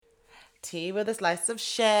tea with a slice of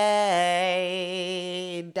shade.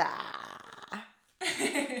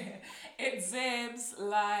 It's Zibs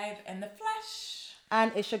live in the flesh.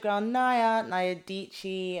 And it's your girl Naya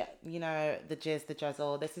Dici, you know, the jizz, the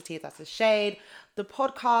jizzle. This is Tea, That's a Shade, the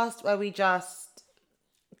podcast where we just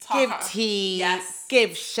give tea, Yes.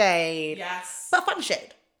 give shade. Yes. But fun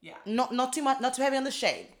shade. Yeah. Not too much, not too heavy on the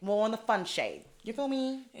shade. More on the fun shade. You feel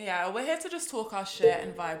me? Yeah, we're here to just talk our shit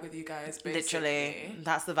and vibe with you guys, basically. Literally.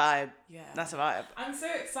 That's the vibe. Yeah. That's the vibe. I'm so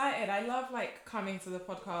excited. I love, like, coming to the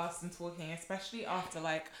podcast and talking, especially after,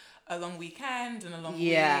 like, a long weekend and a long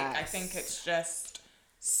week. I think it's just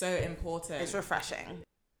so important. It's refreshing.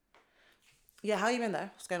 Yeah, how you been though?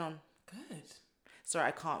 What's going on? Good. Sorry,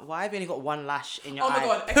 I can't. Why have you only got one lash in your eye? Oh my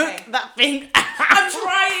God, okay. Poke that thing. I'm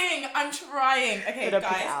trying. Okay, It'll pick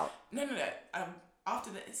guys. it out. No.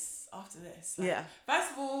 After this. Like, Yeah.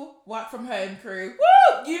 First of all, work from home crew.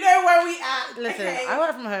 Woo! You know where we at. Listen, okay? I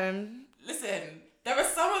work from home. Listen, there are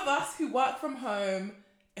some of us who work from home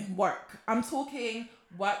and work. I'm talking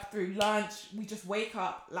work through lunch. We just wake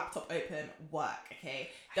up, laptop open, work, okay?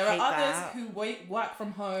 There are others who work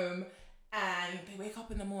from home and they wake up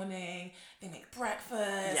in the morning, they make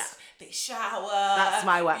breakfast, they shower. That's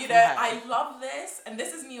my work You from know, home. I love this. And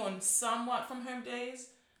this is me on some work from home days.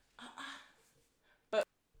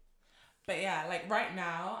 But yeah, like right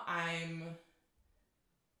now, I'm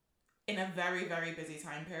in a very, very busy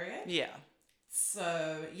time period. Yeah.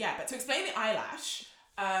 So, yeah, but to explain the eyelash,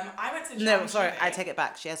 I went to No, Jam sorry, Juve. I take it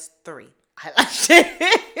back. She has 3 eyelashes. 3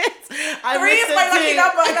 is my lucky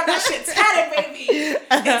number. I got that shit tatted, baby.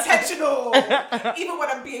 Intentional. Even when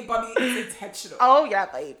I'm being bummy, it's intentional. Oh, yeah,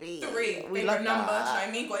 baby. 3. We favorite love number. You know that. what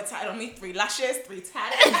I mean? Got it tatted on me. 3 lashes, 3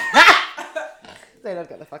 tatted. They don't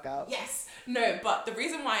get the fuck out. Yes. No, but the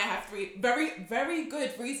reason why I have 3, very, very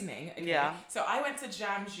good reasoning. Okay? Yeah. So I went to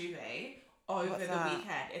Jam Juve over What's the that?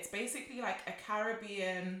 weekend. It's basically like a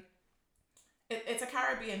Caribbean. It's a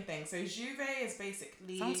Caribbean thing. So Juve is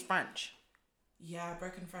basically. Sounds French. Yeah,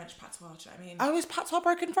 broken French, patois. Do you know what I mean? Oh, is patois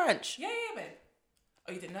broken French? Yeah, babe.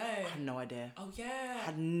 Oh, you didn't know? I had no idea. Oh, yeah. I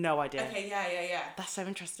had no idea. Okay, yeah. That's so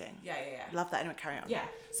interesting. Yeah. Love that. Anyway, carry on. Yeah,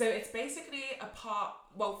 so it's basically a part,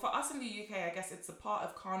 well, for us in the UK, I guess it's a part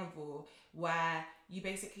of Carnival where you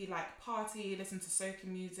basically like party, listen to soca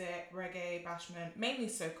music, reggae, bashment, mainly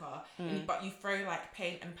soca, but you throw like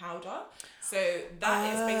paint and powder. So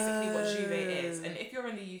that is basically what Juve is. And if you're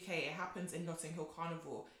in the UK, it happens in Notting Hill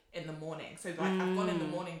Carnival in the morning. So like I've gone in the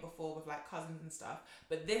morning before with like cousins and stuff,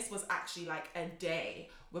 but this was actually like a day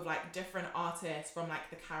with like different artists from like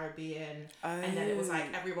the Caribbean, and then it was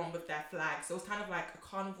like everyone with their flag. So it was kind of like a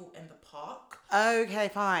carnival in the park. Okay,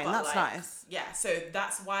 fine. But, That's like, nice. Yeah, so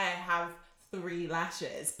that's why I have 3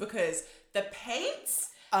 lashes, because the paint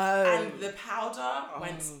Oh. and the powder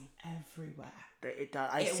went everywhere. It does.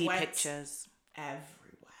 I It see went pictures. Everywhere.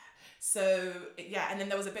 So yeah, and then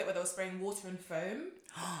there was a bit where they were spraying water and foam.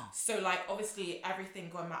 So like obviously everything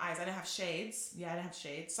got in my eyes. I didn't have shades. Yeah, I didn't have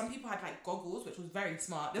shades. Some people had like goggles, which was very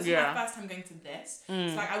smart. This was my first time going to this. So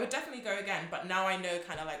like I would definitely go again, but now I know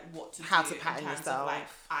kind of like what to How do to pattern in terms yourself. of like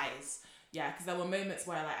eyes. Yeah, because there were moments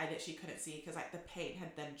where like I literally couldn't see because like the paint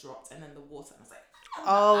had then dropped and then the water, and I was like,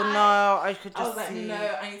 Oh no, I could I just was like, see.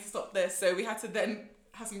 no, I need to stop this. So we had to then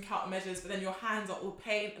have some countermeasures, but then your hands are all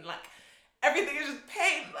paint and like everything is just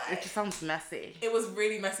paint. Like, It just sounds messy. it was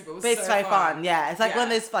really messy, but it was But it's so so fun. Yeah, it's like one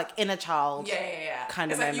of Yeah. those like inner child. Yeah.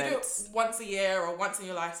 kind of it's like moments. you do it once a year or once in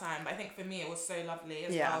your lifetime. But I think for me, it was so lovely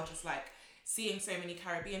as well. Just like seeing so many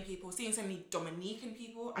Caribbean people, seeing so many Dominican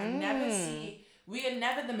people. We are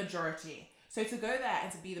never the majority. So to go there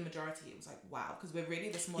and to be the majority, it was like, wow, because we're really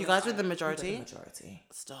the smallest. You guys were side. the majority? We were the majority.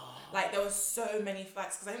 Stop. Like, there were so many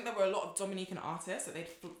flags, because I think there were a lot of Dominican artists that they'd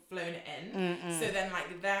flown in. So then,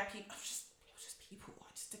 like, their people, it was just people.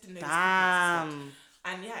 I just didn't know these people existed.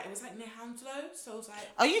 And yeah, it was like near Hounslow, so it was like...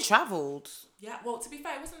 Oh, you travelled? Yeah, well, to be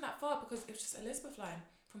fair, it wasn't that far, because it was just Elizabeth line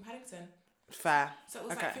from Paddington. Fair. So it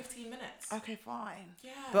was like 15 minutes. Okay, fine.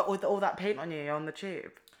 Yeah. But with all that paint on you, you're on the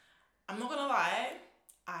tube. I'm not gonna lie,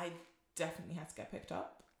 I definitely had to get picked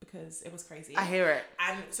up, because it was crazy. I hear it.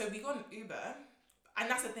 And so we got an Uber, and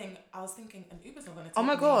that's the thing, I was thinking, an Uber's not gonna take Oh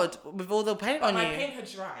my me. God, with all the paint But on my you. paint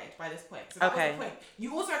had dried by this point, so that Okay. was the point.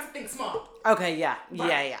 You also have to think smart. Okay, yeah.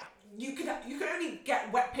 Right. Yeah. You could only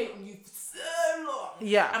get wet paint on you for so long.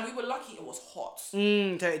 Yeah. And we were lucky it was hot. So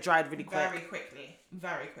it dried really quick.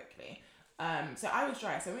 Very quickly. So I was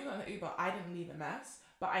dry. So when we got on the Uber, I didn't leave a mess.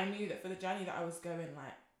 But I knew that for the journey that I was going,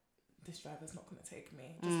 like, this driver's not going to take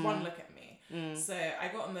me. Just one look at me. So I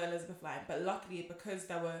got on the Elizabeth line. But luckily, because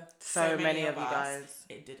there were so many of you us, guys.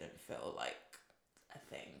 it didn't feel like a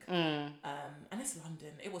thing. And it's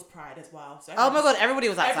London. It was Pride as well. So oh my God, everybody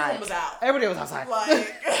was outside. Everyone was out. Everybody was outside.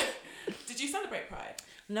 Like, did you celebrate Pride?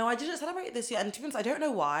 No, I didn't celebrate it this year. And to be honest, I don't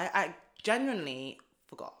know why. I genuinely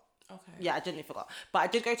forgot. Okay. Yeah, I genuinely forgot. But I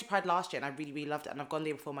did go to Pride last year and I really, really loved it. And I've gone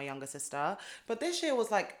there before my younger sister. But this year was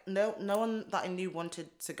like, no one that I knew wanted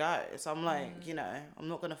to go. So I'm like, you know, I'm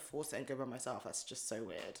not going to force it and go by myself. That's just so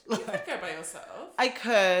weird. You could go by yourself. I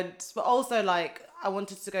could. But also, like, I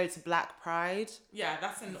wanted to go to Black Pride. Yeah,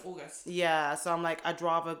 that's in August. Yeah, so I'm like, I'd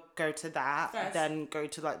rather go to that First. than go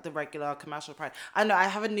to like the regular commercial Pride. I know, I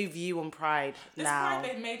have a new view on Pride This now. Pride,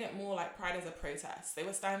 they made it more like Pride as a protest. They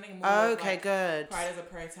were standing more with, Okay, like, good. Pride as a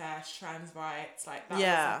protest, trans rights, like that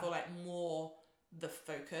Yeah. was, I feel like, more the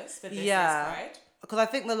focus for this year's Yeah. Pride. Because I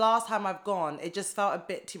think the last time I've gone, it just felt a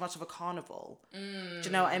bit too much of a carnival. Do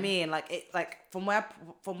you know what I mean? Like it, like from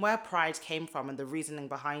where Pride came from and the reasoning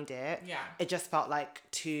behind it. Yeah. It just felt like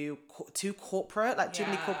too corporate. Like too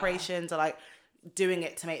many Yeah. corporations are like doing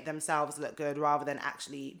it to make themselves look good rather than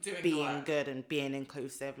actually Doing the being work. good and being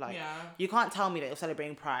inclusive. Like Yeah. you can't tell me that you're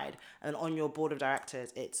celebrating Pride and on your board of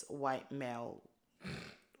directors it's white male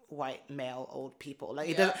old people. Like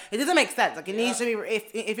Yeah. it doesn't make sense. Like it Yeah. needs to be,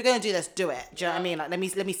 if you're gonna do this, do it. Do you know what I mean? Like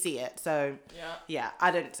let me see it. So Yeah.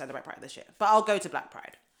 I don't celebrate Pride this year, but I'll go to Black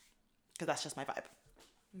Pride because that's just my vibe.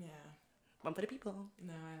 Yeah. One for the people.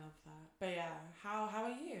 No, I love that. But yeah, how are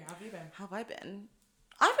you? How have you been? How have I been?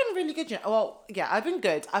 I've been really good. You know? Well, yeah, I've been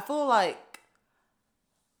good. I feel like,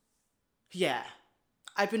 yeah,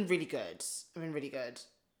 I've been really good. I've been really good.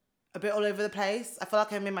 A bit all over the place. I feel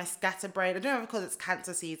like I'm in my scatterbrain. I don't know because it's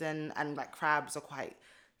cancer season and like crabs are quite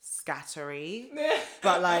scattery.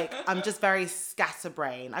 But like I'm just very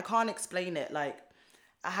scatterbrain. I can't explain it. Like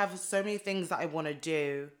I have so many things that I want to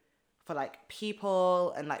do for like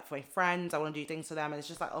people and like for my friends. I want to do things for them and it's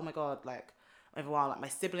just like, oh my God, like everyone, like my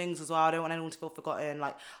siblings as well. I don't want anyone to feel forgotten.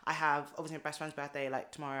 Like I have obviously my best friend's birthday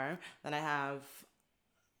like tomorrow. Then I have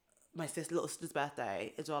my little sister's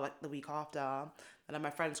birthday as well, like the week after. And then my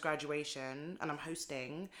friend's graduation, and I'm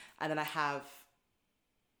hosting. And then I have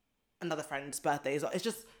another friend's birthday as well. It's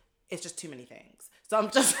just too many things. So I'm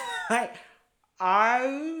just like,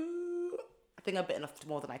 I think I've bitten off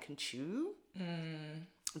more than I can chew.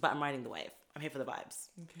 But I'm riding the wave. I'm here for the vibes.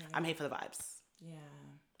 Okay. I'm here for the vibes. Yeah.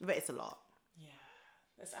 But it's a lot. Yeah.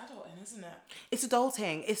 It's adulting, isn't it? It's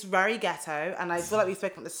adulting. It's very ghetto. And I feel like we've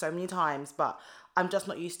spoken about this so many times, but I'm just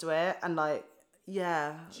not used to it. And like,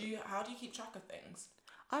 yeah. How do you keep track of things?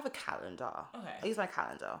 I have a calendar. Okay. I use my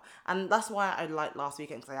calendar. And that's why I liked last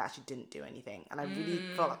weekend because I actually didn't do anything. And I really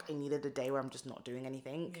felt like I needed a day where I'm just not doing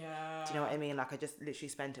anything. Yeah. Do you know what I mean? Like I just literally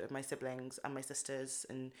spent it with my siblings and my sisters.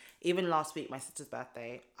 And even last week, my sister's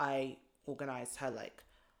birthday, I organised her like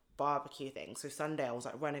barbecue thing. So Sunday I was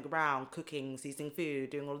like running around, cooking, seasoning food,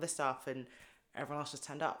 doing all this stuff. And everyone else just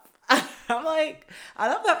turned up. I'm like, I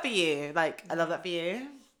love that for you. Like, I love that for you.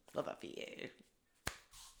 Love that for you.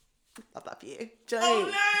 Love that for you. Do you know what I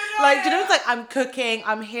mean? No. Like, do you know, it's like I'm cooking,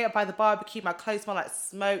 I'm here by the barbecue, my clothes smell like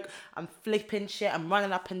smoke, I'm flipping shit, I'm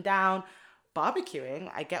running up and down. Barbecuing,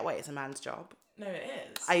 I get why it's a man's job. No, it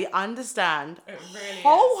is. I understand It really is.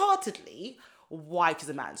 wholeheartedly why it is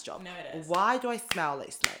a man's job. No, it is. Why do I smell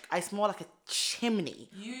like smoke? I smell like a chimney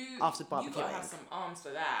after barbecuing. You gotta have some arms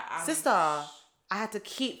for that. Sister, I had to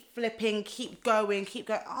keep flipping, keep going.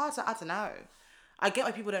 Oh, I don't know. I get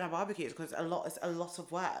why people don't have barbecues because it's a lot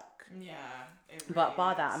of work. Yeah. It really But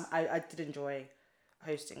bar is. that, I did enjoy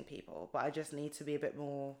hosting people, but I just need to be a bit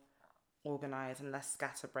more organised and less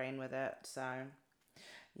scatterbrain with it. So,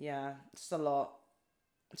 yeah, it's just a lot.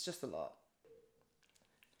 It's just a lot.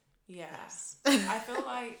 Yes. I feel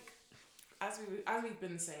like, as we've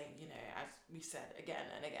been saying, you know, as we've said again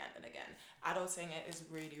and again and again, adulting it is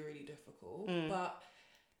really, really difficult. But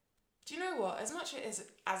do you know what? As much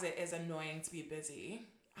as it is annoying to be busy,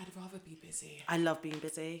 I'd rather be busy. I love being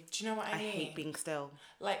busy. Do you know what I mean? I hate being still.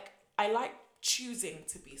 Like, I like choosing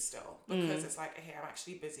to be still because it's like, okay, I'm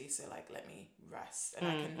actually busy, so like, let me rest. And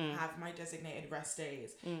I can have my designated rest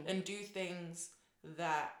days and do things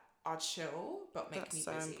that are chill but make That's me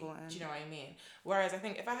so busy. important. Do you know what I mean? Whereas I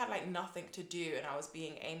think if I had like nothing to do and I was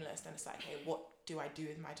being aimless, then it's like, hey, what do I do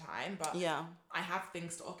with my time? But Yeah. I have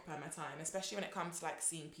things to occupy my time, especially when it comes to like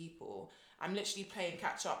seeing people. I'm literally playing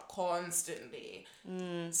catch up constantly.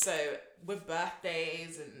 So with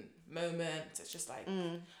birthdays and moments, it's just like,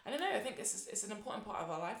 I don't know, I think it's an important part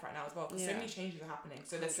of our life right now as well because so Yeah. many changes are happening.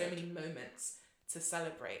 So there's so many moments to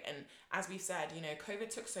celebrate. And as we've said, you know, COVID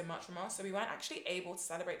took so much from us, so we weren't actually able to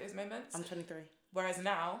celebrate those moments. I'm 23. Whereas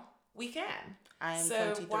now we can. I am so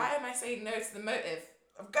 23. why am I saying no to the motive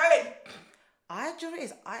of going? Do you know what it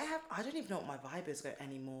is? I don't even know what my vibe is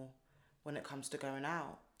anymore. when it comes to going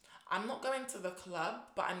out. I'm not going to the club,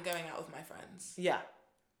 but I'm going out with my friends. Yeah,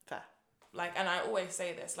 fair. Like, and I always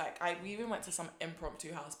say this, like, we even went to some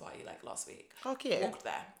impromptu house party, like, last week. Oh, cute. Walked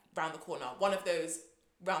there, round the corner. One of those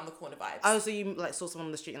round the corner vibes. Oh, so you, like, saw someone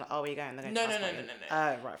on the street and like, oh, where are you going? They're going No. to house party.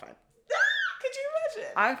 Oh, right, fine. Could you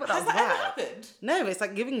imagine? I thought that Has was that ever mad. happened? No, it's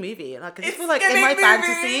like giving movie. Like, I just It's feel like in giving my movie.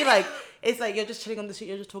 fantasy, like, it's like you're just chilling on the street,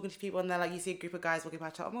 you're just talking to people, and then like you see a group of guys walking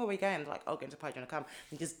past, oh, where are we going? They're like, oh, going to a party, do you want to come?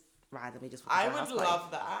 And just randomly just walk I into a would house party.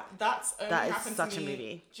 love that. That's only That is happened such to a me.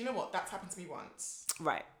 movie. Do you know what? That's happened to me once.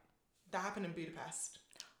 Right. That happened in Budapest.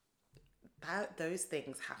 Those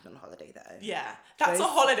things happen on holiday though. Yeah, that's a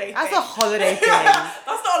holiday thing. That's a holiday thing. That's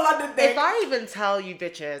not a London thing. If I even tell you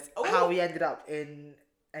bitches how Ooh. we ended up in...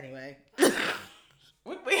 Anyway.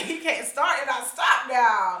 We can't start in that stop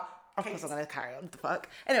now. Of course I'm going to carry on. What the fuck?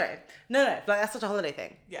 Anyway. No. Like, that's such a holiday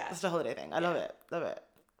thing. Yeah. That's such a holiday thing. I love it. Love it.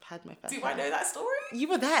 Had my first Do I know that story? You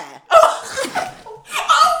were there.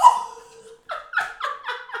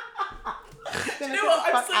 Do you know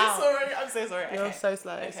what? I'm so sorry. I'm so sorry. You're Okay. so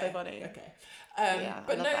slow. It's so funny. Okay. Yeah,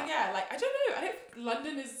 but I love no, that. yeah, like I don't know. I don't think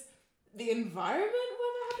London is the environment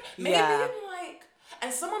where that happened. Maybe Yeah. like,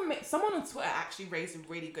 and someone on Twitter actually raised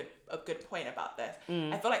a good point about this.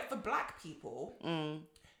 Mm. I feel like for Black people,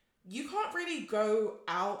 you can't really go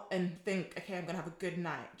out and think, okay, I'm gonna have a good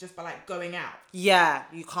night just by like going out. Yeah,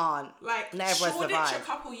 you can't. Like, Not everyone's the Shoreditch a vibe.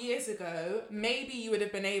 couple years ago, maybe you would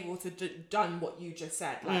have been able to done what you just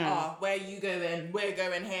said. Like, where you going? We're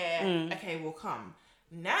going here. Okay, we'll come.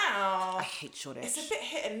 Now, I hate Shoreditch. it's a bit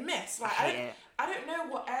hit and miss. Like, I hate it. I don't know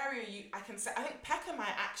what area I can say. I think Peckham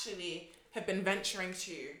might actually have been venturing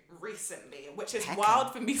to recently, which is Peckham?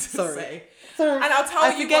 wild for me to Sorry. say. Sorry. And I'll tell I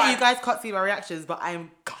you forget why. you guys can't see my reactions, but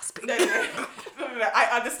I'm gasping. No. I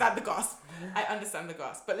understand the gasp. I understand the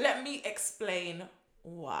gasp. But let me explain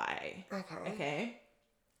why. Okay.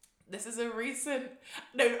 This is a recent...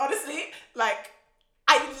 No, honestly, like,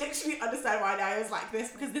 I literally understand why I was like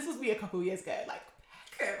this, because this was me a couple of years ago. Like,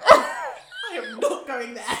 I am not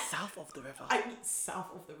going there. South of the river. I mean, south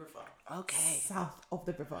of the river. Okay. South of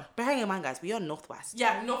the river. Bearing in mind, guys, we are northwest.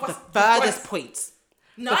 Yeah, northwest. The furthest point.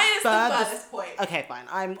 Nine is the furthest point. Okay, fine.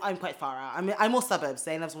 I'm quite far out. I'm more suburbs.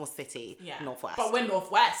 Zainab's more city. Yeah. Northwest. But we're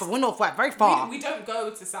northwest. But we're northwest. Very far. We don't go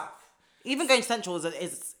to south. Even going central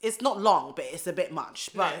is it's not long, but it's a bit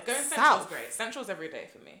much. But No, going south. central's great. Central's every day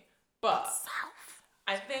for me. But South.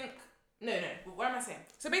 I think no. What am I saying?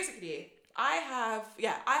 So basically, I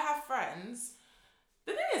have friends.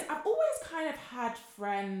 The thing is, I've always kind of had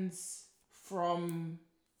friends from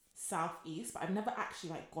Southeast, but I've never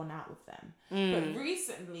actually like gone out with them. But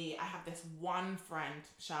recently, I have this one friend.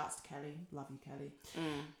 Shouts to Kelly, love you, Kelly.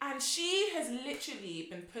 And she has literally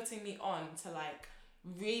been putting me on to like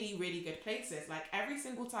really, really good places. Like every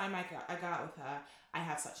single time I go out with her, I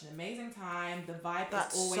have such an amazing time. The vibe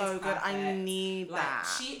That's is always so good. I perfect. need Like,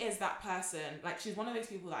 that. she is that person. Like, she's one of those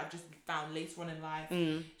people that I've just found later on in life.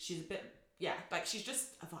 She's a bit, like, she's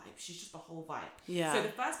just a vibe. She's just the whole vibe. Yeah. So the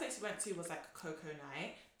first place we went to was like a Coco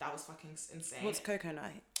night. That was fucking insane. What's Coco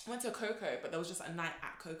night? I went to a Coco, but there was just a night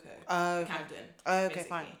at Coco. Oh, okay. Camden. Oh, okay, basically.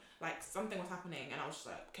 fine. Like, something was happening, and I was just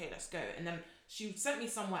like, okay, let's go. And then she sent me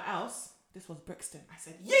somewhere else. This was Brixton. I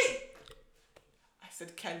said, yeah. I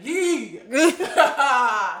said, Kelly.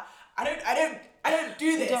 I don't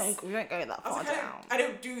do this. We don't go that I was far like, down. I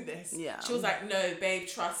don't do this. Yeah. She was like, no, babe,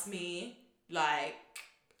 trust me. Like,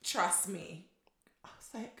 trust me. I was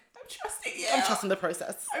like, I'm trusting you. I'm trusting the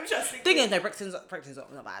process. I'm trusting Thing you. is, no, Brixton's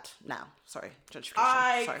not bad. Now, sorry, gentrification.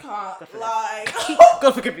 I sorry. can't lie.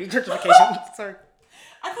 God forgive me, gentrification. Sorry.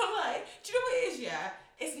 I can't lie. Do you know what it is, yeah?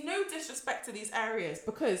 It's no disrespect to these areas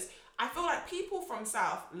because I feel like people from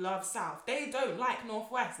South love South. They don't like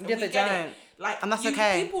Northwest. And Yeah, we they get don't. It. Like, And that's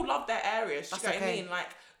okay. People love their areas. Do you That's know what I okay. mean? Like,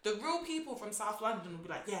 the real people from South London will be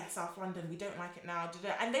like, yeah, South London, we don't like it now.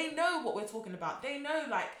 And they know what we're talking about. They know,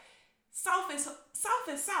 like, South is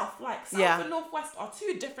South. Like, South Yeah. and Northwest are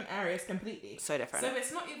two different areas completely. So different. So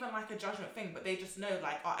it's not even like a judgment thing, but they just know,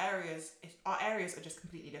 like, our areas are just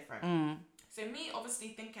completely different. So me obviously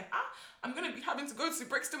thinking, I'm going to be having to go to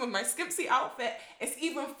Brixton with my skimpsy outfit. It's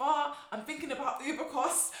even far. I'm thinking about Uber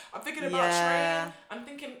costs. I'm thinking about Yeah. train. I'm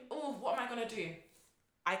thinking, oh, what am I going to do?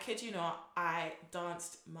 I kid you not, I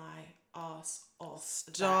danced my ass off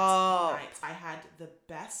Stop. that night. I had the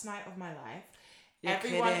best night of my life. You're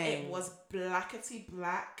Everyone, kidding. it was blackety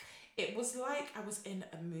black. It was like I was in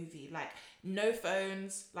a movie. Like, no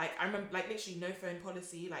phones. Like, I remember, like, literally no phone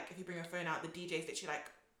policy. Like, if you bring your phone out, the DJ's literally like,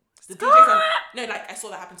 the DJ's on, no, like, I saw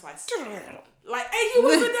that happen twice. Like, hey, you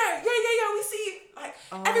over there? Yeah, we see you. Like,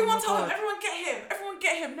 Oh everyone my tell him, God. everyone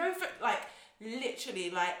get him, no phone. Like,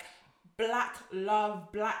 literally, like, black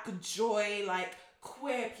love, black joy, like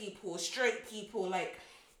queer people, straight people, like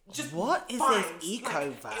just what is vibes. this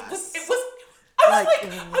eco-verse? Like, it was I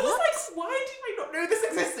was like, why did I not know this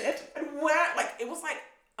existed? And where, like, it was like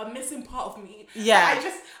a missing part of me. Yeah,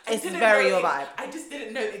 it's very your vibe. I just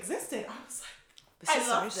didn't know it existed. I was like, this is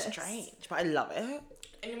so strange, but I love it.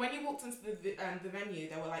 And when you walked into the venue,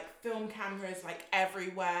 there were like film cameras like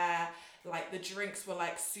everywhere. Like the drinks were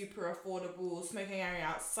like super affordable, smoking area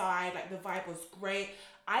outside. Like the vibe was great.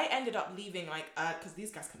 I ended up leaving like because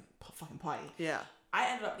these guys can fucking party. Yeah.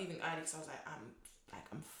 I ended up leaving early because I was like,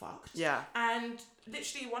 I'm fucked. Yeah. And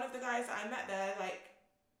literally one of the guys that I met there, like,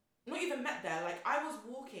 not even met there, like I was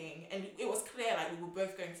walking and it was clear like we were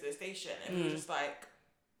both going to the station and we were just like,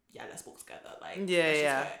 yeah, let's walk together. Like, let's just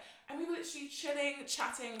go. And we were literally chilling,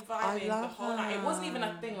 chatting, vibing the whole night. It wasn't even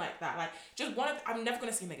a thing like that. Like, just one of, I'm never going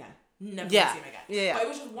to see him again. Never going to see him again. Yeah. But it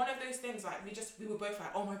was just one of those things, like, we were both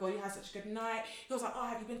like, oh my God, you had such a good night. He was like, oh,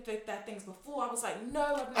 have you been through their things before? I was like, no,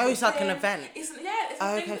 I've never been. It's like an event. It's a thing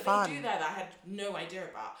that they do there that I had no idea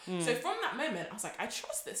about. So from that moment, I was like, I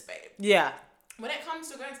trust this babe. Yeah. When it comes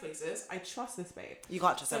to going to places, I trust this babe. You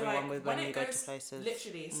can't trust everyone like, with when you go to places.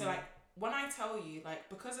 Literally. So like, when I tell you, like,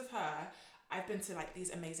 because of her, I've been to like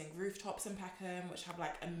these amazing rooftops in Peckham, which have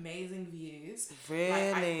like amazing views. Really?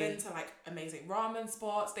 Like, I've been to like amazing ramen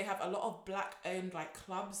spots. They have a lot of black owned like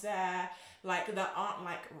clubs there, like that aren't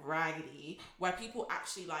like raggedy, where people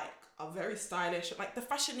actually like are very stylish. Like the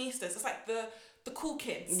fashionistas, it's like the cool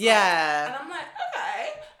kids. Yeah. Like, and I'm like, okay.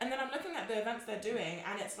 And then I'm looking at the events they're doing,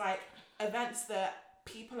 and it's like events that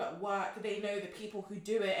people at work, they know the people who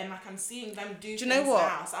do it, and like I'm seeing them do you know what?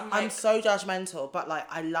 now. So I'm like, I'm so judgmental, but like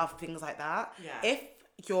I love things like that. Yeah. If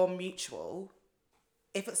you're mutual,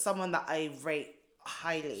 if it's someone that I rate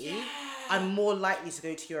highly, I'm more likely to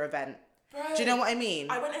go to your event. Bro, do you know what I mean?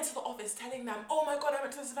 I went into the office telling them, oh my God, I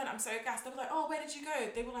went to this event, I'm so gassed. They were like, oh, where did you go?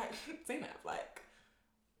 They were like, Zainab, like,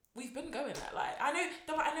 we've been going there. Like, I know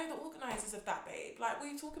the organisers of that, babe. Like, what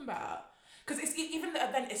are you talking about? Because it's even the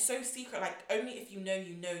event is so secret. Like, only if you know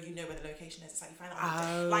where the location is. It's like you find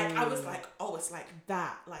out. Like, I was like, oh, it's like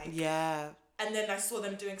that. Like, yeah. And then I saw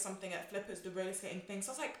them doing something at Flippers, the roller skating thing.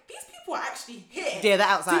 So I was like, these people are actually here. Yeah, they're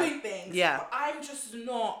outside doing things. Yeah. But I'm just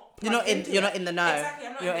not. You're not in the know. Exactly,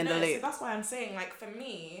 I'm not You're in the know. loop. So that's why I'm saying, like, for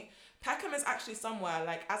me, Peckham is actually somewhere,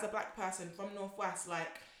 like, as a black person from Northwest, like,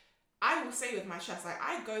 I will say with my chest, like,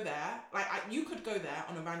 I go there, like, you could go there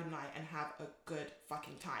on a random night and have a good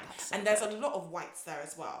fucking time. So and there's a lot of whites there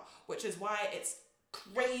as well, which is why it's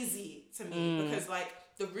crazy to me because, like,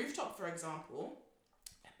 the rooftop, for example,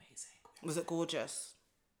 amazing. Was it gorgeous?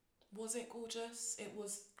 Was it gorgeous? It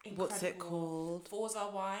was incredible. What's it called? Forza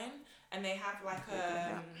Wine, and they have like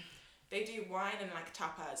they do wine and like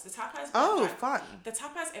tapas. The tapas. Oh, like, fun. The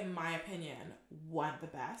tapas, in my opinion, weren't the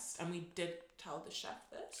best, and we did tell the chef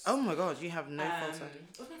this. Oh my God, you have no fault.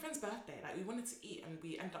 It was my friend's birthday. Like, we wanted to eat, and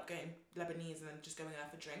we ended up getting Lebanese and then just going there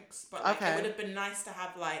for drinks. But like, it would have been nice to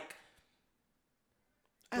have like.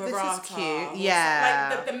 Oh, this is cute.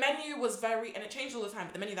 Yeah. Like the menu was very, and it changed all the time.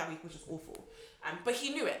 But the menu that week was just awful. But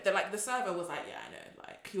he knew it. The server was like, yeah, I know.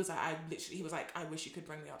 Like, he was like, he was like, I wish you could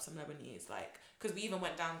bring me up some Lebanese. Like, because we even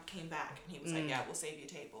went down, came back, and he was like, yeah, we'll save you a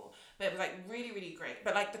table. But it was like really, really great.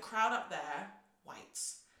 But like the crowd up there,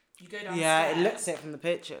 whites. You go downstairs. Yeah, it looks it from the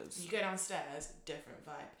pictures. You go downstairs, different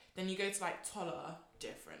vibe. Then you go to like Toller,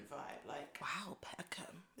 different vibe. Like, wow,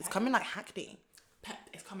 Peckham. It's coming like Hackney.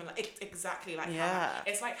 It's coming like it's exactly like yeah.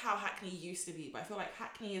 It's like how Hackney used to be, but I feel like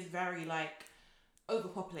Hackney is very like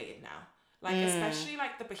overpopulated now. Like especially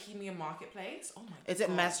like the Bohemian Marketplace. Oh my God. Is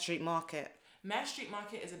it Mare Street Market? Mare Street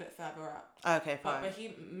Market is a bit further up. Okay, fine.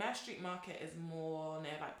 But Mare Street Market is more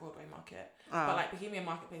near like Broadway Market. But like Bohemian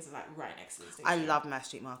Marketplace is like right next to the station. I love Mare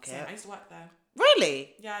Street Market. Same. I used to work there.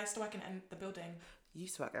 Really? Yeah, I used to work in the building. You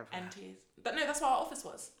used to work everywhere. NTs. But no, that's where our office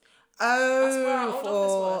was. Oh, that's where our old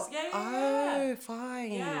office was. Yeah. Oh,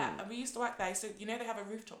 fine. Yeah, and we used to work there. So they have a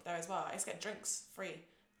rooftop there as well. I used to get drinks free.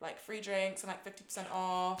 Like free drinks and like 50%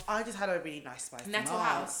 off. I just had a really nice spicy Nettle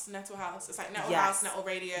House. It's like Nettle House, Nettle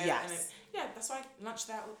Radio. Yes. And that's why lunch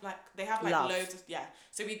there. Like they have like loads of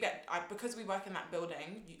So we get because we work in that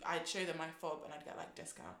building. I'd show them my fob and I'd get like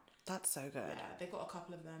discount. That's so good. Yeah, they got a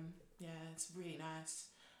couple of them. Yeah, it's really nice.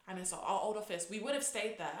 And it's like our old office. We would have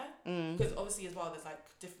stayed there because obviously as well there's like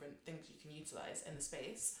different things you can utilize in the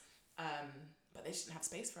space. But they just didn't have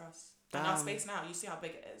space for us. And our space now, you see how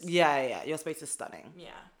big it is. Yeah. Your space is stunning. Yeah.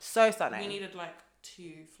 So stunning. We needed like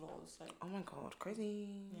 2 floors. Like. Oh my God, crazy.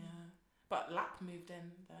 Yeah. But Lap moved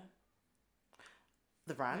in there.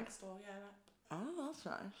 The brand? Next door, yeah, Lap. Oh, that's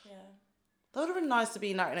nice. Yeah. That would have been nice to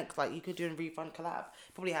be in that, like, you could do a refund collab.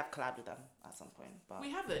 Probably have collab with them at some point. But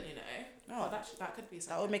We haven't, you know. No. Oh, that could be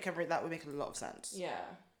something. that would make a lot of sense. Yeah.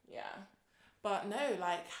 But no,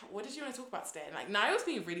 like, what did you want to talk about today? Like, Niall was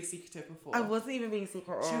being really secretive before. I wasn't even being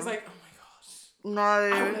secret. She was like, oh my gosh. No.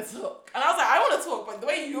 I want to talk. And I was like, I want to talk, but the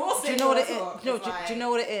way you're saying Do you know what it is? talk, No, it's do you know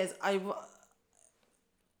what it is? I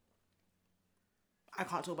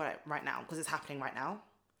can't talk about it right now because it's happening right now.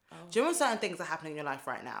 Oh. Do you know when certain things are happening in your life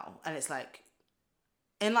right now? And it's like,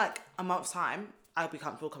 in like a month's time, I'll be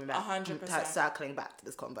comfortable coming back. 100%. Circling back to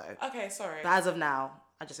this convo. Okay, sorry. But as of now,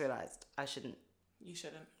 I just realised I shouldn't. You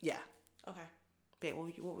shouldn't. Yeah. Okay. But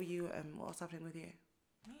what was happening with you?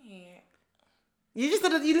 Me. You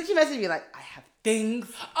literally messaged me like, I have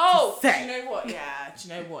things Oh, to say. do you know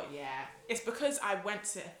what? Yeah. It's because I went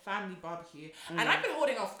to a family barbecue and I've been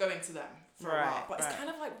holding off going to them for a while. But it's kind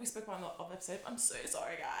of like we spoke about in the other episode. I'm so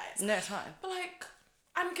sorry, guys. No, it's fine. But like,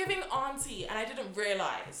 I'm giving auntie and I didn't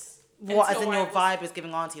realise. What, as in your vibe is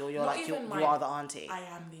giving auntie, or you're like, you are the auntie? I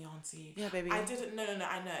am the auntie. Yeah, baby. I didn't, no,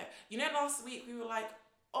 I know. You know, last week we were like,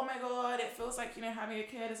 oh my God, it feels like, you know, having a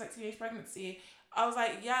kid is like teenage pregnancy. I was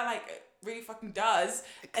like, yeah, like, it really fucking does.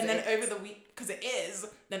 And then over the week, because it is,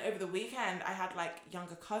 then over the weekend, I had like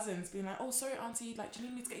younger cousins being like, oh, sorry, auntie, like, do you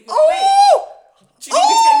need me to get you a plate? Do you need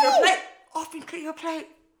me to get you a plate? I've been getting a plate.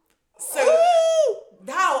 So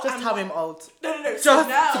now just tell me I'm old. No. Just so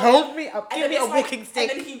now, tell me. Give me a walking stick.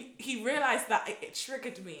 And then he realised that it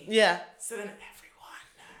triggered me. Yeah. So then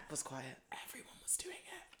everyone was quiet. Everyone was doing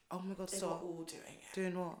it. Oh my God, they stop. were all doing it.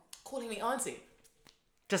 Doing what? Calling me auntie.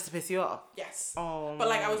 Just to piss you off? Yes. Oh. But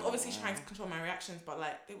like I was obviously trying to control my reactions, but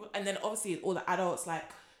like they were, and then obviously all the adults like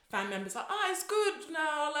family members like, it's good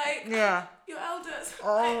now, like your elders.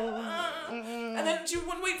 Oh. And then do you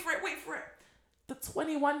want wait for it. The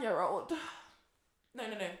 21-year-old. No.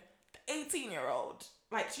 The 18-year-old.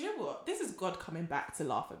 Like, do you know what? This is God coming back to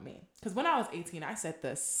laugh at me. Because when I was 18, I said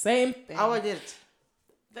the same thing. Oh, I did.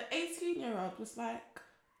 The 18-year-old was like,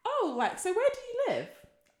 oh, like, so where do you live?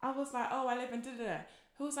 I was like, oh, I live in da-da-da.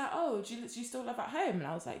 He was like, oh, do you still live at home? And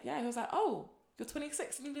I was like, yeah. He was like, oh, you're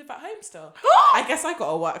 26 and you live at home still. I guess I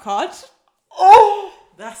got to work hard. Oh!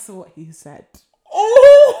 That's what he said.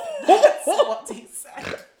 Oh! That's what he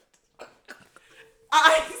said.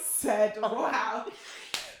 I said, wow.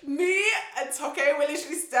 Me and Toke were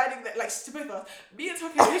literally standing there, like, to both of us. Me and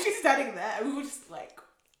Toke were literally standing there, and we were just like,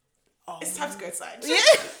 it's time to go inside. Yeah.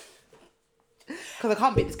 Because I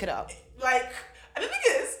can't beat this kid up. Like, and the thing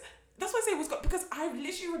is, that's why I say it was God, because I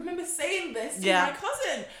literally remember saying this to my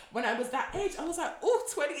cousin when I was that age. I was like, oh,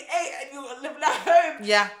 28, and you're living at home.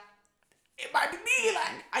 Yeah. It might be me.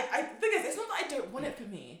 Like, the thing is, it's not that I don't want it for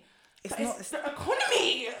me. It's the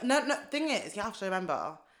economy. No, thing is, you have to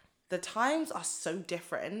remember, the times are so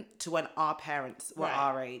different to when our parents were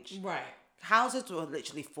our age. Right. Houses were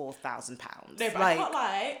literally £4,000. No, but I can't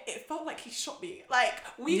lie. It felt like he shot me. Like,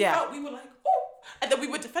 we were like, oh. And then we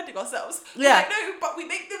were defending ourselves. Yeah. We're like, no, but we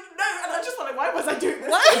make them know. And I just felt like, why was I doing this?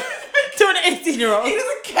 What? To an 18-year-old. He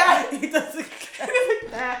doesn't care. He doesn't care. He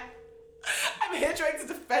doesn't care. I'm here trying to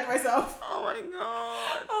defend myself. Oh my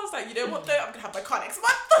God. I was like, you know what though? I'm going to have my car next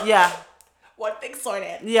month. Yeah. One thing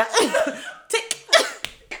sorted. Yeah. Tick.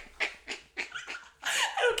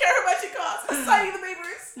 I don't care about your cars. I'm signing the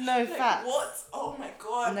papers. No like, facts. What? Oh my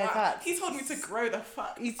God. No facts. He told me to grow the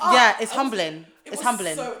fuck. It's humbling. It's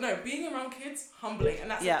humbling. So, no, being around kids, humbling.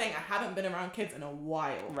 And that's the thing. I haven't been around kids in a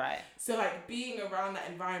while. Right. So, like, being around that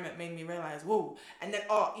environment made me realise, whoa. And then,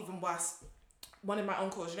 even worse, one of my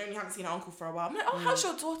uncles, you haven't seen an uncle for a while. I'm like, how's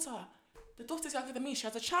your daughter? The daughter's younger than me. She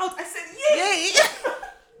has a child. I said, yeah.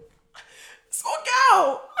 Small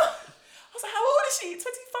girl. I was like, how old is she? 25.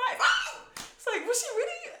 It's like, was she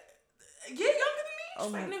really a year younger than me?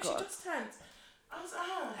 She's like, no, God. She just turned. I was like,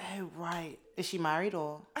 oh, right. Is she married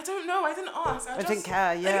or? I don't know. I didn't ask. I didn't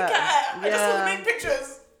care. Yeah. I didn't care. I just saw the main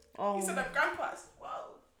pictures. Oh. He said, I'm grandpa's.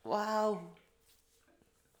 Wow.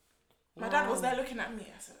 My dad was there looking at me.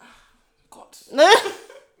 I said, God.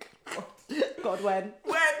 God, when?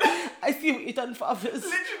 I see what you've done for others.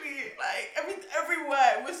 Literally, like,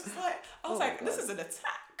 everywhere. It was just like, I was like, this is an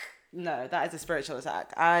attack. No, that is a spiritual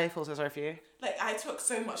attack. I feel so sorry for you. Like, I took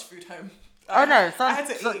so much food home. Oh no,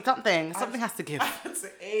 something has to give. I had to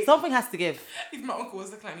eat. Something has to give. Even my uncle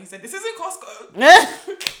was looking at me, he said, this isn't Costco.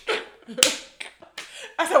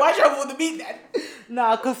 I said, why travel with the meat then?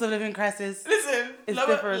 No, cost of living crisis. Listen, it's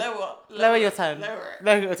lower your tone.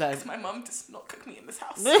 Lower your tone. Because my mum does not cook me in this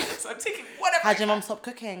house. So I'm taking whatever. How'd your mum stop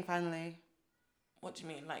cooking finally? What do you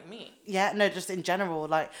mean, like me? Yeah, no, just in general.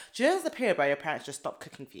 Like, do you know there's a period where your parents just stopped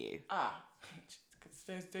cooking for you?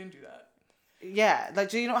 Don't do that. Yeah, like,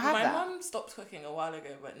 do you not have My that? mum stopped cooking a while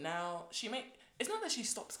ago, but now it's not that she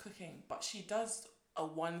stops cooking, but she does a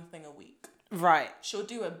one thing a week. Right. She'll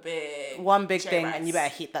do a big One big thing, rice. and you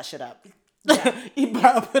better heat that shit up. Yeah. You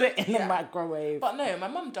better put it in the Yeah. microwave. But no, my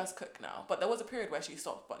mum does cook now. But there was a period where she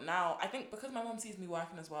stopped. But now, I think because my mum sees me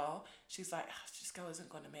working as well, she's like, this girl isn't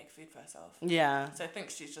going to make food for herself. Yeah. So I think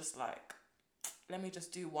she's just like, let me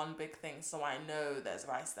just do one big thing so I know there's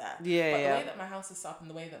rice there. Yeah, But yeah. the way that my house is set up and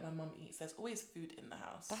the way that my mum eats, there's always food in the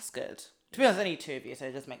house. That's good. To be honest, only two of you, so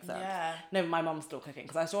it just makes sense. Yeah. No, my mum's still cooking.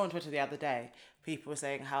 Because I saw on Twitter the other day, people were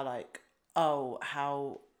saying how, like,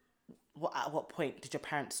 at what point did your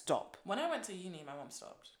parents stop? When I went to uni, my mum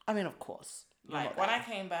stopped. I mean, of course. Like, when I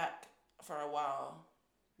came back for a while,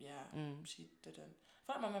 she didn't. I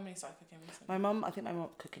feel like my mum only started cooking recently. I think my mum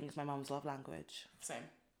cooking is my mum's love language. Same.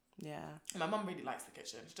 Yeah. My mum really likes the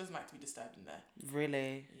kitchen. She doesn't like to be disturbed in there.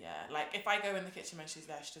 Really? Yeah. Like, if I go in the kitchen when she's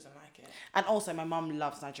there, she doesn't like it. And also, my mum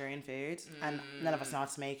loves Nigerian food, and none of us know how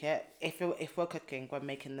to make it. If we're cooking, we're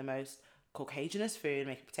making the most Caucasianist food,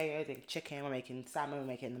 making potatoes, making chicken, we're making salmon, we're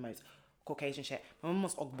making the most Caucasian shit. My mum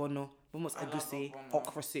wants ogbono, my mum wants egusi,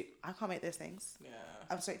 okra soup. I can't make those things. Yeah.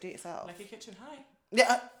 I'm sorry, do it yourself. Like your kitchen, hi.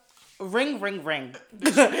 Yeah. Ring.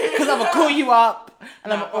 Because I'm gonna call you up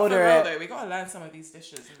and I'm gonna order for real, it. though, we gotta learn some of these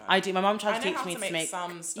dishes. Man. I do. My mum tried to I know teach how me to to make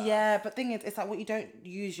some stuff. Yeah, but thing is, it's like what you don't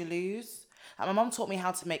use, you lose. Like my mum taught me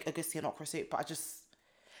how to make egusi and okra soup, but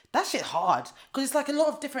that shit's hard because it's like a lot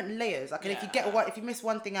of different layers. Like, and if you miss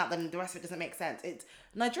one thing out, then the rest of it doesn't make sense. It's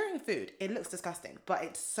Nigerian food. It looks disgusting, but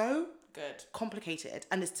it's so good, complicated,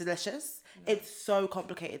 and it's delicious. It's so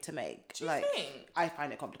complicated to make. Do you think? I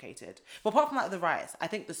find it complicated. But apart from like the rice, I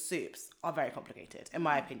think the soups are very complicated in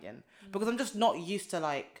my opinion because I'm just not used to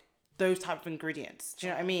like those type of ingredients. Do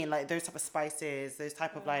you know what I mean? Like those type of spices, those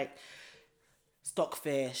type of like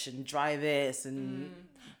stockfish and dry this and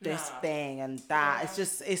this thing and that. Yeah.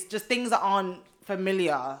 It's just things that aren't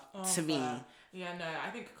familiar to me. Yeah, no, I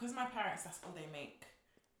think because my parents, that's all they make.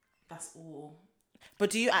 That's all. But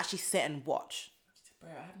do you actually sit and watch? Bro,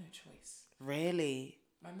 I have no choice. Really?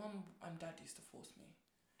 My mum and dad used to force me.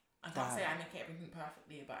 I can't say I make everything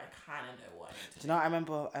perfectly, but I kind of know what I need to do. Do you know what I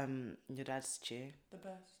remember your dad's stew? The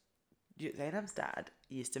best. Zainab's dad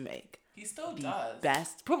used to make. He still does.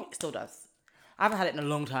 Best. Probably still does. I haven't had it in a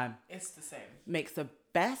long time. It's the same. Makes the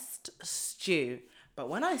best stew. But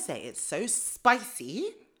when I say it's so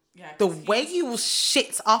spicy, the way you will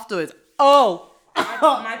shit afterwards. Oh!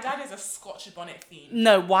 My dad is a Scotch bonnet fiend.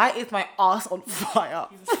 No, why is my ass on fire?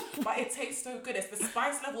 But it tastes so good. It's the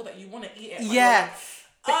spice level that you want to eat it. Yeah.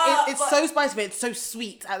 It's so spicy, but it's so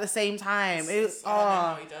sweet at the same time. I don't know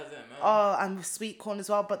how he does it, man. Oh, and with sweet corn as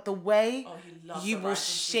well. But the way you will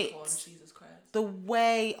shit. Jesus Christ. The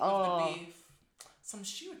way, the beef. Some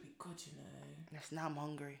stew would be good, you know. Yes, now I'm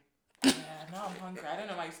hungry. Yeah, now I'm hungry. I don't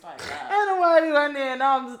know why you started that. I don't know why you went there.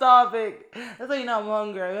 Now I'm starving. That's why you know I'm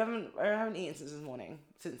hungry. I haven't eaten since this morning.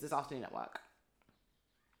 Since this afternoon at work.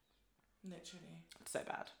 Literally. It's so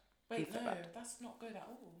bad. Wait, no, that's not good at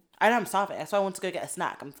all. I know I'm starving. That's why I want to go get a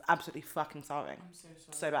snack. I'm absolutely fucking starving. I'm so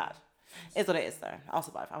sorry. So bad. It's what it is though. I'll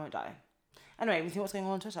survive. I won't die. Anyway, you see what's going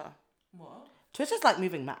on Twitter? What? Twitter's like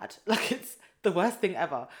moving mad. Like it's the worst thing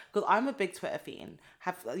ever. Because I'm a big Twitter fiend.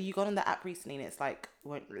 Have you gone on the app recently and it's like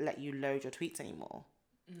won't let you load your tweets anymore?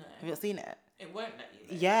 No. Have you seen it? It won't let you.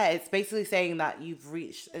 Yeah, it's basically saying that you've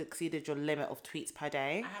exceeded your limit of tweets per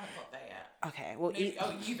day. I haven't got there yet. Okay, well,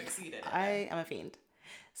 you've exceeded it. I am a fiend.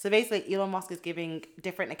 So basically, Elon Musk is giving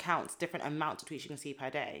different accounts different amounts of tweets you can see per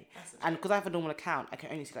day. And because I have a normal account, I can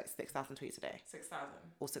only see like 6,000 tweets a day. 6,000?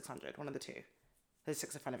 Or 600, one of the two. There's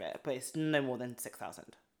 6 in front of it, but it's no more than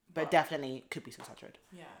 6,000. But definitely could be 600.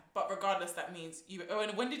 Yeah, but regardless, that means you... Oh,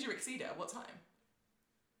 and when did you exceed it? At what time?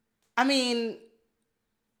 I mean...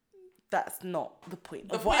 That's not the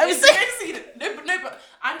point of what I was saying. Exceeded. No, but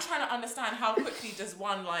I'm trying to understand how quickly does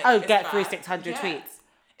one like... get through 600 tweets.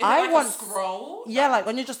 I want a scroll. Yeah, like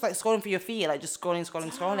when you're just like scrolling through your feed, like just scrolling,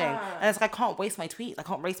 and it's like I can't waste my tweets. I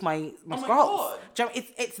can't waste my scrolls. Do you know,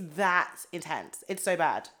 it's that intense. It's so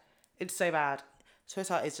bad. It's so bad.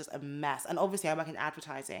 Twitter is just a mess. And obviously, I work in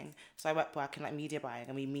advertising, so I work in like media buying,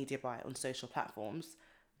 and we media buy on social platforms.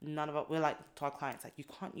 None of it. We're like to our clients, like you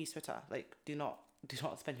can't use Twitter. Like do not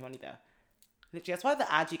spend your money there. Literally, that's why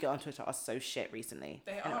the ads you get on Twitter are so shit recently.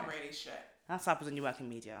 They are really shit. That's happens when you work in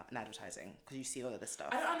media and advertising because you see all of this stuff.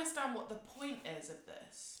 I don't understand what the point is of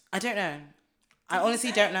this. I don't know. I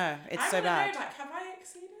honestly don't know. It's so bad. Know, like, have I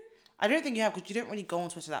exceeded? I don't think you have because you don't really go on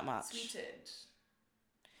Twitter that much. Tweeted.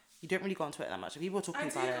 You don't really go on Twitter that much. If people are talking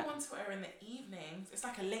about it. I do go on Twitter in the evenings. It's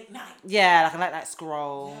like a late night. Yeah, like a late night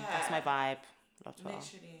scroll. Yeah. That's my vibe. Love Twitter.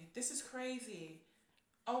 Literally. This is crazy.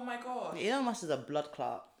 Oh my gosh. Elon Musk is a blood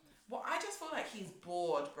clot. Well, I just feel like he's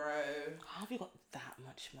bored, bro. How have you got that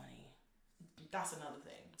much money? That's another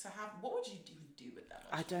thing. What would you do with that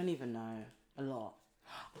much? I don't even know. A lot.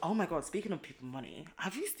 Oh my god, speaking of people money,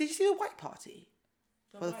 did you see the white party?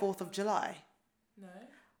 For the 4th of July? No.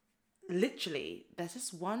 Literally, there's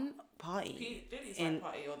just one party. Pete Diddy's white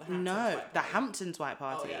party or the Hamptons No, white party? the Hamptons white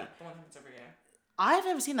party. Oh yeah, the one happens every year. I've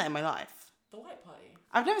never seen that in my life. The white party?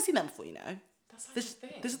 I've never seen that before, you know. That's such This a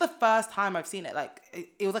thing. is the first time I've seen it. Like,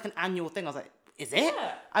 it was like an annual thing. I was like, is it?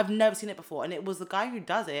 Yeah. I've never seen it before. And it was the guy who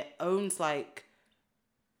does it owns like,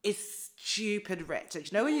 is stupid rich.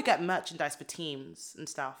 Like, you know when you get merchandise for teams and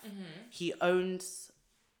stuff? Mm-hmm. He owns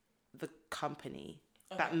the company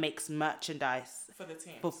that makes merchandise For the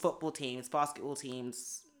team. for football teams, basketball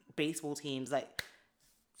teams, baseball teams, like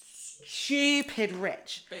stupid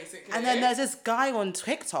rich. Basically. And then there's this guy on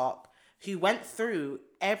TikTok who went through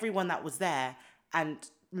everyone that was there and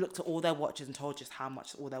looked at all their watches and told just how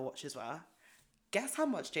much all their watches were. Guess how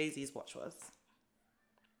much Jay-Z's watch was?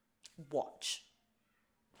 Watch.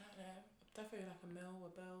 I don't know. Definitely like a mil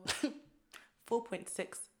or bill.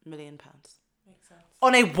 4.6 million pounds. Makes sense.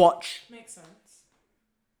 On a watch. Makes sense.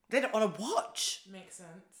 Did it on a watch. Makes sense.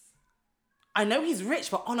 I know he's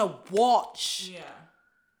rich, but on a watch. Yeah.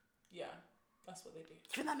 Yeah. That's what they do. Do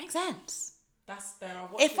you think that makes sense? There are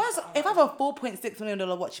watches If I have a $4.6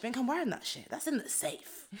 million watch, you think I'm wearing that shit? That's in the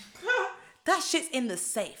safe. That shit's in the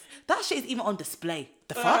safe. That shit is even on display.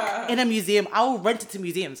 The fuck? In a museum. I'll rent it to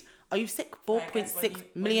museums. Are you sick?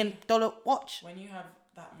 $4.6 million watch. When you have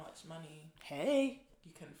that much money, Hey.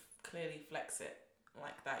 you can clearly flex it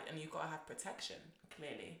like that, and you've got to have protection.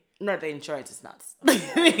 Clearly. No, the insurance is nuts.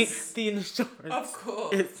 The insurance. Of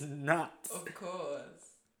course. It's nuts. Of course.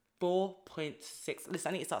 4.6. Listen,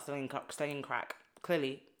 I need to start selling crack.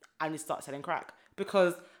 Clearly, I need to start selling crack.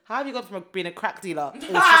 Because how have you gone from being a crack dealer in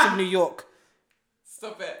in New York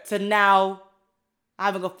Stop it. to now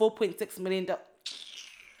having a $4.6 million?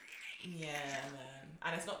 Yeah, man.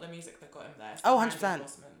 And it's not the music that got him there. It's 100%.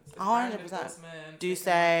 100%. Do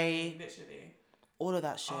say Literally. all of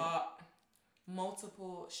that shit.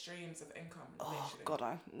 Multiple streams of income. Oh Literally.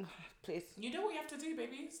 God, please. You know what you have to do,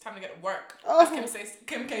 baby? It's time to get to work. Oh. As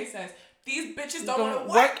Kim K says, these bitches don't Don't want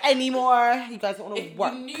to work anymore. You guys don't want to If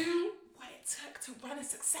work. you knew what it took to run a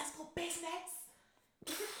successful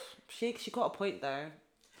business, She got a point though.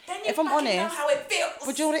 then you If I'm fucking know honest, how it feels.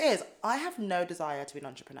 But do you know what it is? I have no desire to be an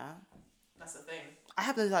entrepreneur. That's the thing. I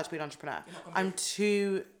have no desire to be an entrepreneur. You're not gonna I'm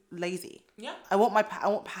too lazy. Yeah. I want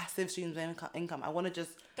passive streams of income. I want to just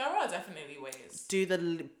There are definitely ways. do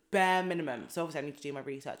the bare minimum. So obviously I need to do my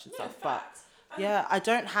research and stuff. Facts. But yeah, I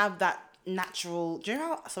don't have that natural. Do you know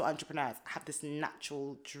how some entrepreneurs have this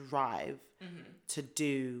natural drive to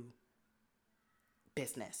do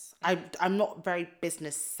business? I'm not very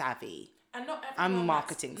business savvy. And not everyone I'm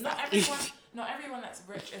marketing savvy. Not everyone that's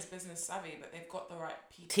rich is business savvy, but they've got the right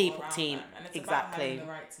people around Team. them. And it's Exactly. about having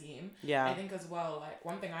the right team. Yeah. I think as well, like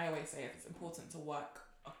one thing I always say is it's important to work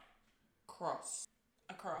across.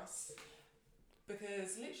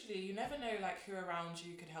 Because literally you never know like who around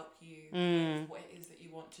you could help you with what it is that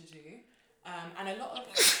you want to do. And a lot of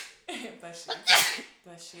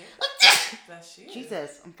bless you.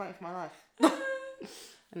 Jesus, I'm fighting for my life.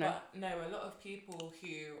 No. But no, a lot of people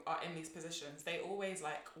who are in these positions, they always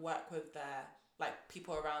like work with their like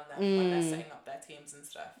people around them when they're setting up their teams and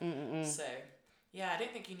stuff. So yeah, I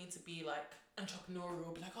don't think you need to be like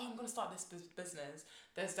entrepreneurial, be like, oh, I'm gonna start this business.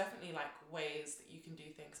 There's definitely like ways that you can do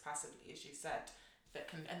things passively, as you said, that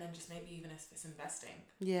can, and then just maybe even if it's investing.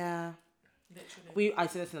 Yeah. Literally. I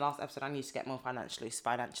said this in the last episode. I need to get more financially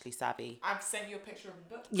savvy. I've sent you a picture of a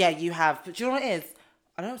book. Yeah, you have. But do you know what it is?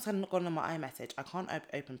 I don't know what's gone on my iMessage. I can't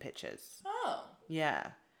open pictures. Oh. Yeah.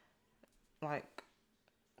 Like,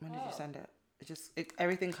 when did you send it?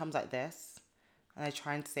 Everything comes like this. And I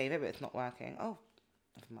try and save it, but it's not working. Oh,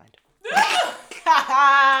 never mind.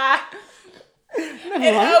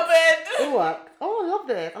 It opened! It'll work. Oh, I love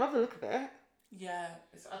this. I love the look of it. Yeah,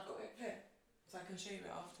 I've got it here, so I can show you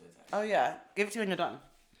it afterwards. Actually. Oh, yeah. Give it to you when you're done.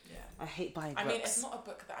 Yeah. I hate buying books. I mean, it's not a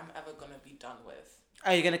book that I'm ever gonna be done with.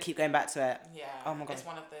 Oh, you're going to keep going back to it? Yeah. Oh my God. It's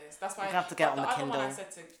one of those. That's why You have to get but on the other one I Kindle.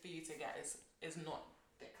 said for you to get is not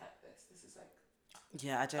thick like this. This is like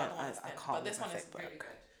Yeah, I don't. that one is I thin, can't. But this with one a is thick really book.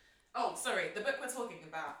 good. Oh, sorry. The book we're talking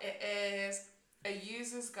about. It is a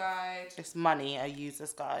user's guide. It's Money, a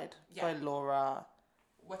user's guide by Laura.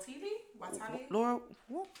 Watali? Laura.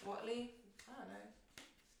 What? Watley? I don't know.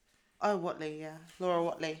 Oh, Watley. Yeah, Laura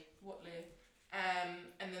Watley. Watley.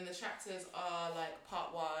 And then the chapters are like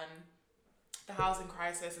part 1, the housing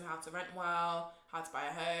crisis and how to rent well, how to buy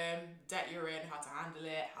a home, debt you're in, how to handle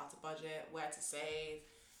it, how to budget, where to save,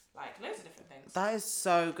 like loads of different things. That is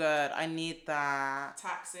so good. I need that.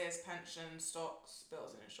 Taxes, pensions, stocks,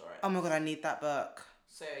 bills, and insurance. Oh my God, I need that book.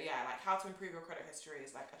 So yeah, like how to improve your credit history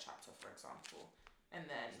is like a chapter, for example, and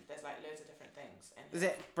then there's like loads of different things. And is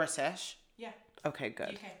it British? Yeah. Okay,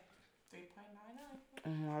 good. UK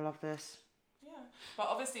 3.99. I love this. Yeah, but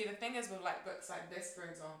obviously the thing is with like books like this, for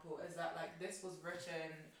example, is that like this was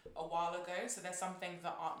written a while ago, so there's some things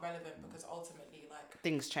that aren't relevant because ultimately like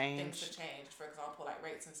things change. Things have changed, for example, like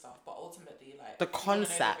rates and stuff. But ultimately, like the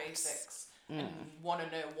concepts, you know the basics, and you want to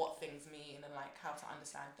know what things mean and like how to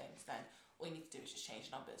understand things, then all you need to do is just change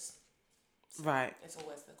numbers. So right. It's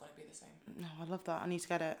always going to be the same. No, I love that. I need to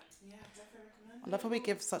get it. Yeah, definitely recommend. I love how we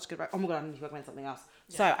give such good. Oh my God, I need to recommend something else.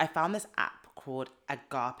 Yeah. So I found this app called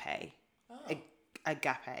Agape. Oh.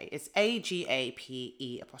 Agape. It's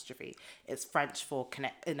AGAPE apostrophe. It's French for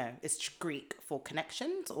connect. No, it's Greek for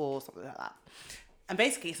connections or something like that. And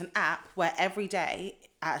basically, it's an app where every day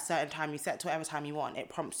at a certain time, you set to whatever time you want. It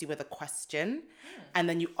prompts you with a question, and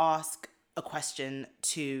then you ask a question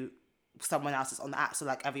to someone else that's on the app. So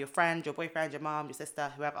like either your friend, your boyfriend, your mom, your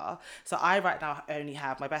sister, whoever. So I right now only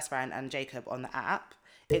have my best friend and Jacob on the app.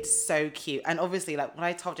 It's so cute. And obviously, like when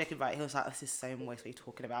I told Jacob about it, he was like, this is so moist, what are you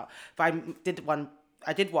talking about? But I did one,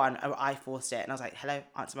 I forced it and I was like, hello,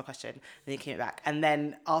 answer my question. And he came back. And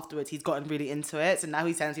then afterwards, he's gotten really into it. So now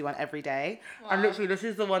he sends me one every day. Wow. And literally, this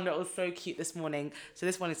is the one that was so cute this morning. So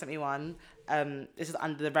this morning sent me one. This is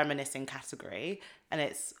under the reminiscing category. And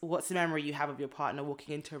it's, what's the memory you have of your partner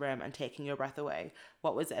walking into a room and taking your breath away?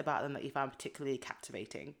 What was it about them that you found particularly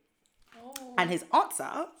captivating? Oh. And his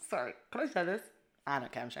answer, sorry, can I show this? I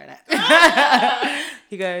don't care, I'm showing it.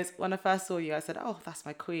 He goes, when I first saw you, I said, oh, that's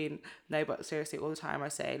my queen. No, but seriously, all the time I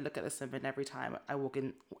say, look at this woman every time I walk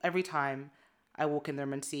in the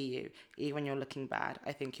room and see you. Even when you're looking bad,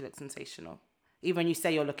 I think you look sensational. Even when you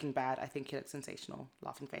say you're looking bad, I think you look sensational.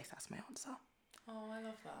 Laughing face, that's my answer. Oh, I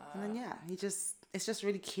love that. And then, yeah, it's just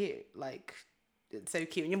really cute. Like, it's so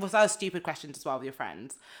cute. And you also have stupid questions as well with your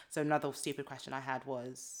friends. So another stupid question I had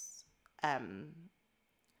was,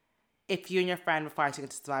 if you and your friend were fighting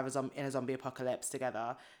to survive in a zombie apocalypse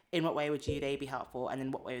together, in what way would they be helpful and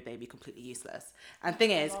in what way would they be completely useless? And the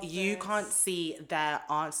thing is, you can't see their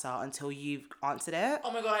answer until you've answered it.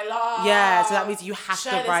 Oh my God, I love. Yeah, so that means you have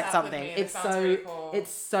to write something. It's so really cool.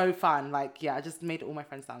 It's so fun. Like, yeah, I just made all my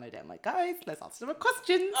friends download it. I'm like, guys, let's answer some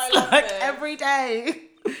questions. I love like it. Every day.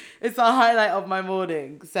 It's the highlight of my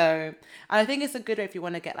morning. So, and I think it's a good way if you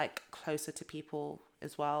want to get like closer to people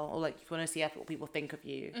as well, or like if you want to see what people think of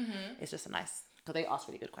you. It's just a nice, because they ask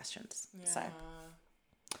really good questions. Yeah. So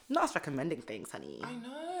not us recommending things, honey. I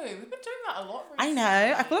know, we've been doing that a lot recently. I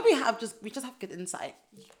know, I feel like we just have good insight.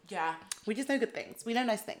 Yeah, we just know good things, we know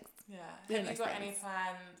nice things. Yeah. Have you got any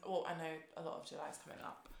planned? Well, I know a lot of July's coming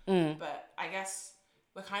up, but I guess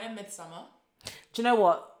we're kind of midsummer. Do you know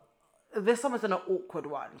what, this summer's been an awkward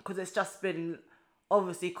one because it's just been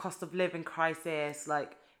obviously cost of living crisis.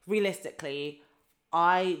 Like realistically,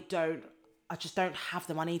 I just don't have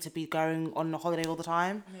the money to be going on a holiday all the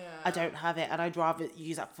time. Yeah. I don't have it, and I'd rather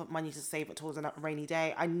use that money to save it towards a rainy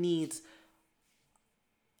day.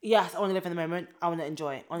 Yes, I want to live in the moment. I want to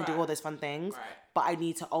enjoy it. I want to do all those fun things. Right. But I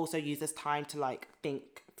need to also use this time to like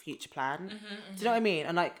think future plan. Do you know what I mean?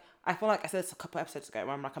 And like, I feel like I said this a couple episodes ago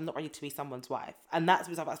where I'm like, I'm not ready to be someone's wife. And that's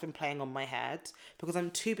something that's been playing on my head because I'm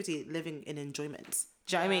too busy living in enjoyment.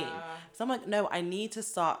 Do you know what I mean? So I'm like, no, I need to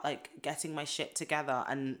start like getting my shit together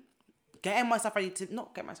and getting myself ready to,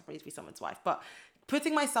 not get myself ready to be someone's wife, but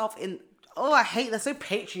putting myself in, I hate, they're so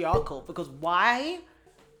patriarchal because why?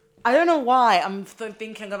 I don't know why I'm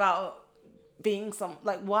thinking about being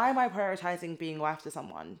why am I prioritizing being a wife to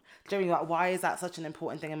someone? Do you know what I mean? Like, why is that such an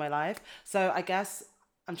important thing in my life? So I guess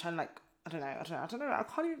I'm trying to I don't know. I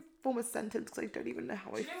can't even form a sentence because I don't even know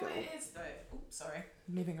how I feel. Do you know what it is though? Oops, sorry.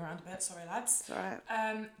 Moving around a bit. Sorry, lads. It's all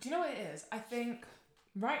right. Do you know what it is? I think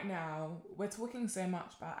right now we're talking so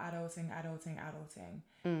much about adulting.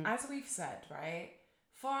 As we've said, right?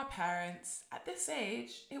 For our parents at this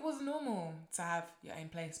age, it was normal to have your own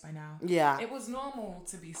place by now. Yeah. It was normal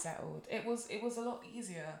to be settled. It was a lot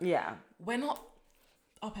easier. Yeah. We're not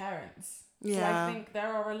our parents. Yeah. So I think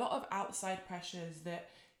there are a lot of outside pressures that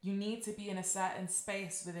you need to be in a certain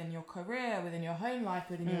space within your career, within your home life,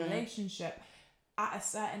 within your relationship at a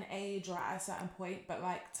certain age or at a certain point. But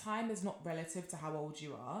like, time is not relative to how old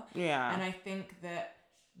you are. Yeah. And I think that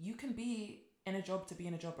you can be in a job to be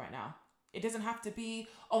in a job right now. It doesn't have to be,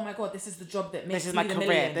 oh my God, this is the job that makes me the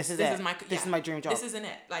millions. This is my dream job. This isn't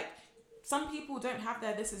it. Like, some people don't have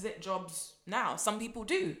their this is it jobs now. Some people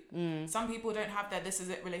do. Some people don't have their this is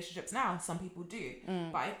it relationships now. Some people do.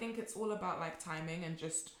 But I think it's all about like timing and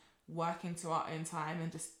just working to our own time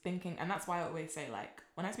and just thinking. And that's why I always say, like,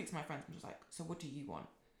 when I speak to my friends, I'm just like, so what do you want?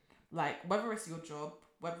 Like, whether it's your job,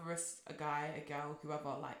 whether it's a guy, a girl,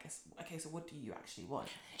 whoever, like, okay, so what do you actually want?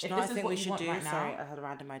 Do you know what I think we should do? Sorry, I had a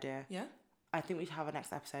random idea. Yeah? I think we should have a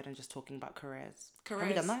next episode and just talking about careers. Careers. Have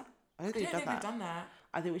we done that? I don't think we've done that.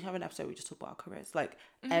 I think we should have an episode where we just talk about our careers. Like,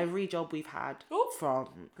 every job we've had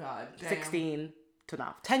from God damn. 16 to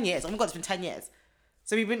now. 10 years. Oh my God, it's been 10 years.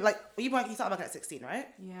 So we've been like, you started working at 16, right?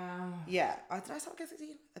 Yeah. Yeah. Did I start working at 16?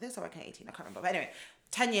 I think I started working at 18. I can't remember. But anyway,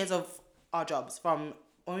 10 years of our jobs from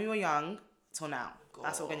when we were young till now. God.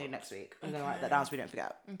 That's what we're going to do next week. I'm going to write that down so we don't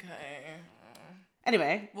forget. Okay.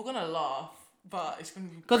 Anyway. We're going to laugh, but it's going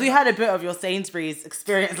to be... Because we had a bit of your Sainsbury's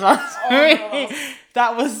experience last week.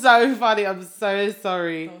 That was so funny. I'm so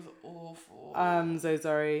sorry. That was awful. I'm so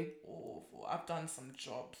sorry. Awful. I've done some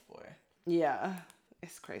jobs, boy. Yeah.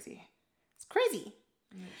 It's crazy. It's crazy.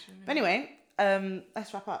 Literally. But anyway,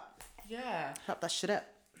 let's wrap up. Yeah. Wrap that shit up.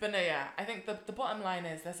 But no, yeah. I think the bottom line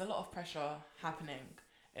is there's a lot of pressure happening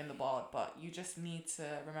in the world, but you just need to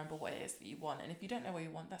remember what it is that you want. And if you don't know what you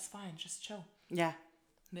want, that's fine. Just chill. Yeah.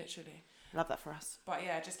 Literally. Love that for us. But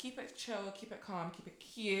yeah, just keep it chill, keep it calm, keep it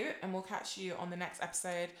cute, and we'll catch you on the next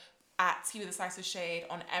episode at Tea with a Slice of Shade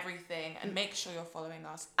on everything. And make sure you're following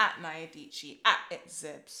us at Nyadichi, at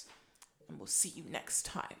ItZibs. And we'll see you next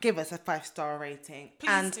time. Give us a 5-star rating. Please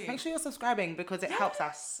and do. Make sure you're subscribing because it helps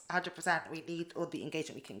us 100%. We need all the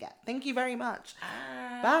engagement we can get. Thank you very much.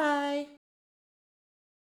 Bye.